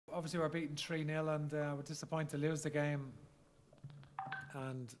obviously we're beaten 3-0 and we're disappointed to lose the game.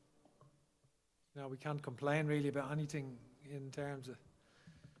 And we can't complain really about anything in terms of,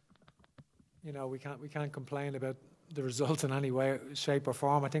 we can't complain about the result in any way, shape or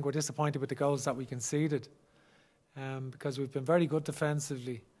form. I think we're disappointed with the goals that we conceded, because we've been very good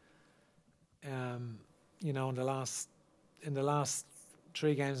defensively. In the last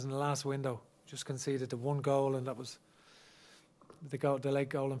 3 games in the last window, just conceded the 1 goal, and that was the late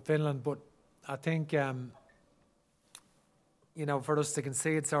goal in Finland. But I think for us to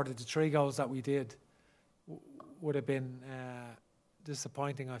concede sort of the 3 goals that we did would have been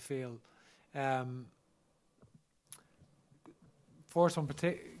disappointing, I feel. The first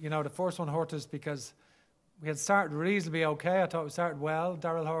one hurt us because we had started reasonably okay. I thought we started well.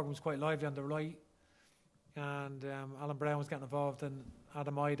 Daryl Horgan was quite lively on the right, and Alan Brown was getting involved, and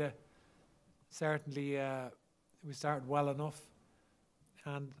Adam Ida. Certainly, we started well enough,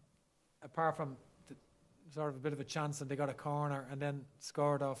 and apart from sort of a bit of a chance, and they got a corner and then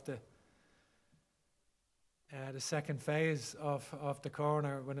scored off the second phase of the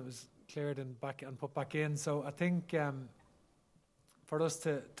corner when it was cleared and put back in. So I think for us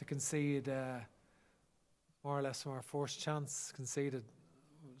to concede more or less from our first chance conceded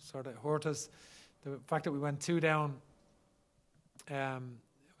sort of hurt us. The fact that we went 2 down it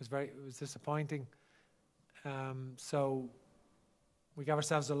was disappointing. So we gave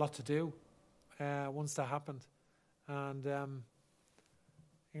ourselves a lot to do once that happened, and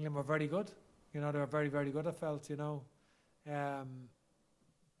England were very good. They were very, very good. I felt, their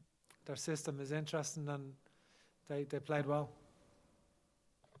system is interesting, and they played well.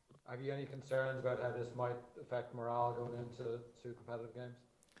 Have you any concerns about how this might affect morale going into 2 competitive games?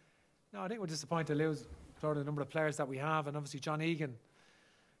 No, I think we're disappointed to lose the number of players that we have, and obviously John Egan,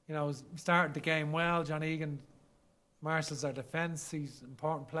 started the game well. John Egan marshals our defence. He's an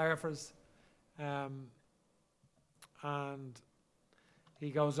important player for us, and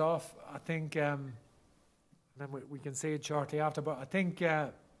he goes off. I think, and then we can see it shortly after. But I think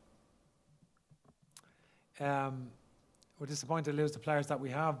we're disappointed to lose the players that we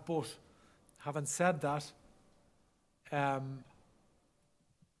have. But having said that,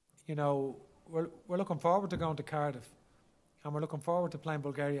 we're looking forward to going to Cardiff, and we're looking forward to playing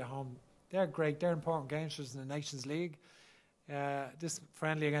Bulgaria at home. They're great. They're important games for us in the Nations League. This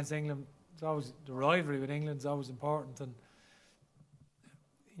friendly against England, it's always the rivalry with England is always important, and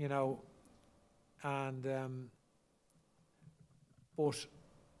but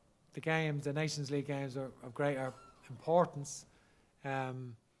the Nations League games are of greater importance. There's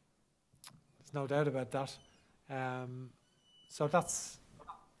no doubt about that. So that's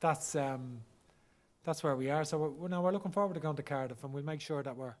where we are. So we're looking forward to going to Cardiff, and we'll make sure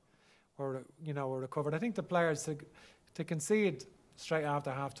that we're recovered. I think the players to concede straight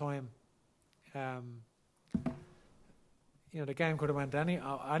after half time. The game could have went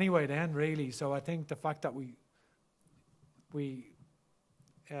anyway then, really. So I think the fact that we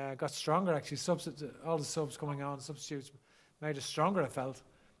got stronger, actually, all the subs coming on, substitutes made us stronger, I felt.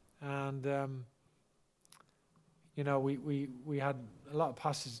 And we had a lot of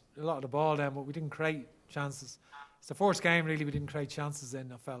passes, a lot of the ball then, but we didn't create chances. It's the first game really we didn't create chances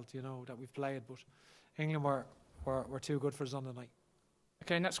in, I felt, that we've played, but England were too good for us on the night.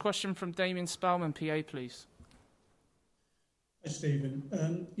 Okay, next question from Damien Spellman, PA, please. Hi, Stephen.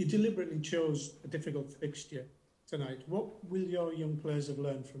 You deliberately chose a difficult fixture tonight. What will your young players have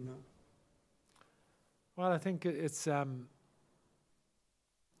learned from that? Well, I think it's I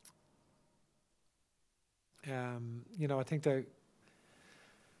think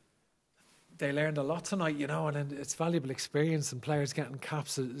they learned a lot tonight, and it's valuable experience, and players getting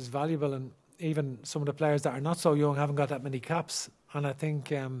caps is valuable, and even some of the players that are not so young haven't got that many caps, and I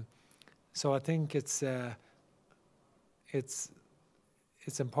think so. I think it's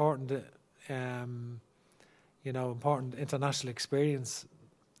important, important international experience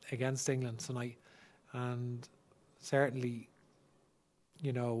against England tonight, and certainly,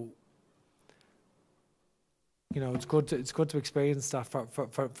 it's good to experience that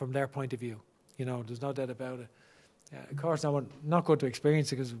from their point of view. There's no doubt about it. Of course, not good to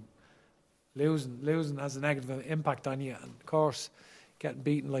experience it because losing has a negative impact on you, and of course, getting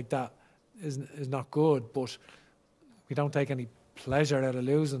beaten like that is not good. But we don't take any pleasure out of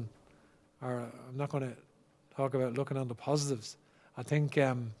losing. Or I'm not going to talk about looking on the positives. I think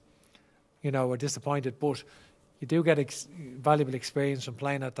we're disappointed, but you do get valuable experience from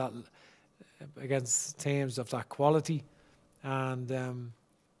playing at that against teams of that quality, and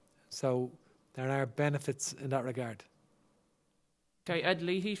so there are benefits in that regard. Okay, Ed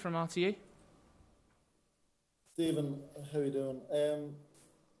Leahy from RTE. Stephen, how are you doing?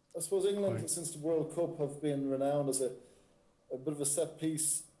 I suppose England, Right. since the World Cup, have been renowned as a bit of a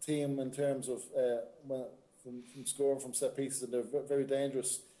set-piece team in terms of from scoring from set pieces, and they're very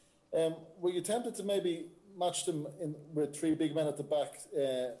dangerous. Were you tempted to maybe match them with three big men at the back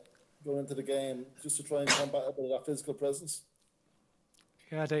going into the game, just to try and combat a bit of that physical presence?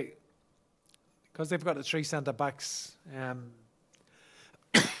 Yeah, because they've got the three centre backs.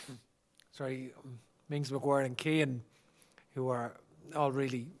 Mings, McGuire, and Keane, who are all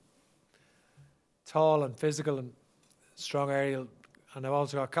really tall and physical and strong aerial, and they've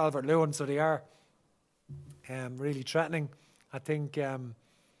also got Calvert-Lewin, so they are really threatening. I think I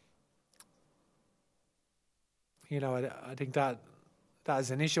think that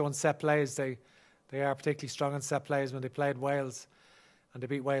is an issue on set plays. They are particularly strong on set plays. When they played Wales and they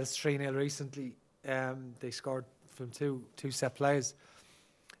beat Wales 3-0 recently, they scored from two set plays.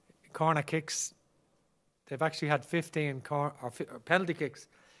 Corner kicks, they've actually had 15 penalty kicks.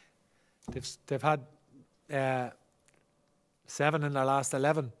 They've had 7 in their last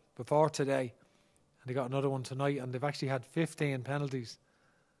 11 before today, and they got another one tonight, and they've actually had 15 penalties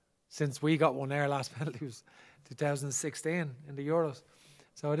since we got one. Their last penalty was 2016 in the Euros,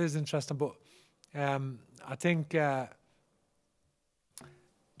 so it is interesting. But I think they're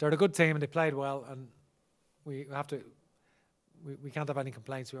a good team and they played well, and we can't have any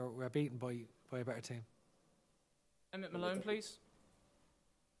complaints. We're beaten by a better team. Emmett Malone, please.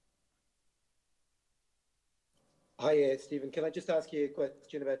 Hi, Stephen. Can I just ask you a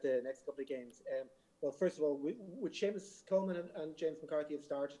question about the next couple of games? Well, first of all, would Seamus Coleman and James McCarthy have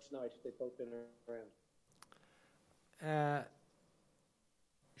started tonight if they've both been around?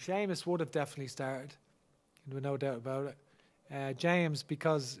 Seamus would have definitely started, with no doubt about it. James,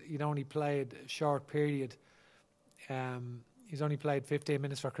 because he'd only played a short period, he's only played 15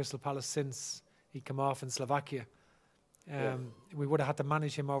 minutes for Crystal Palace since he came off in Slovakia. We would have had to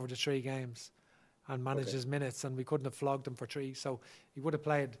manage him over the 3 games and manage his minutes, and we couldn't have flogged him for 3. So he would have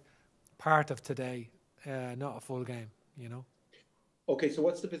played part of today, not a full game, Okay, so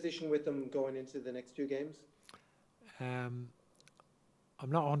what's the position with them going into the next 2 games? I'm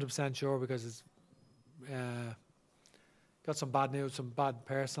not 100% sure because it's got some bad news, some bad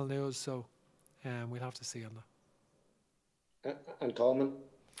personal news, so we'll have to see on that. And Coleman?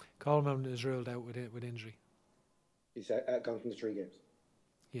 Coleman is ruled out with injury. He's gone from the 3 games?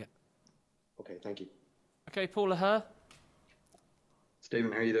 Yeah. Okay, thank you. Okay, Paul Laher.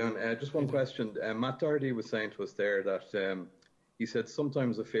 Stephen, how are you doing? Just one question. Matt Doherty was saying to us there that he said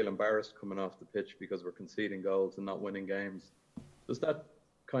sometimes I feel embarrassed coming off the pitch because we're conceding goals and not winning games. Does that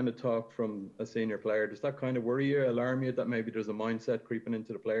kind of talk from a senior player? Does that kind of worry you, alarm you that maybe there's a mindset creeping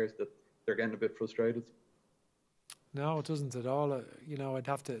into the players that they're getting a bit frustrated? No, it doesn't at all. I'd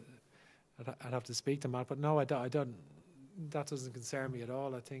have to speak to Matt, but no, I don't. That doesn't concern me at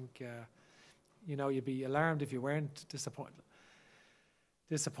all. I think you'd be alarmed if you weren't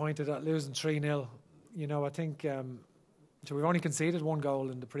disappointed at losing 3-0. I think so. We've only conceded 1 goal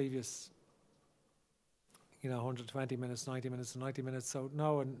in the previous 120 minutes, 90 minutes and 90 minutes. So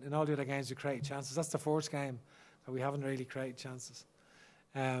no, in all the other games we create chances. That's the first game that we haven't really created chances.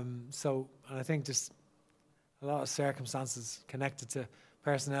 And I think just a lot of circumstances connected to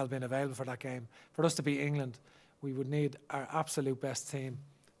personnel being available for that game. For us to beat England, we would need our absolute best team,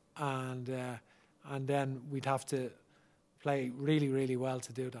 and then we'd have to play really, really well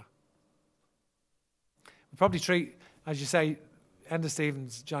to do that. We probably treat, as you say, Enda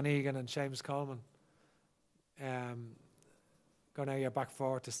Stevens, John Egan and Seamus Coleman going out your back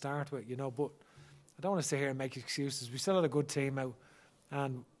 4 to start with, but I don't want to sit here and make excuses. We still had a good team out,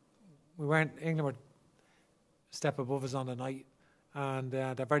 and England were a step above us on the night, and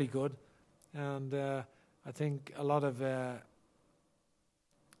they're very good, and I think a lot of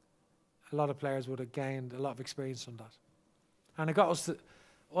players would have gained a lot of experience from that, and it got us to,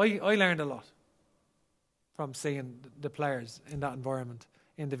 I learned a lot from seeing the players in that environment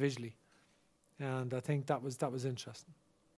individually, and I think that was interesting.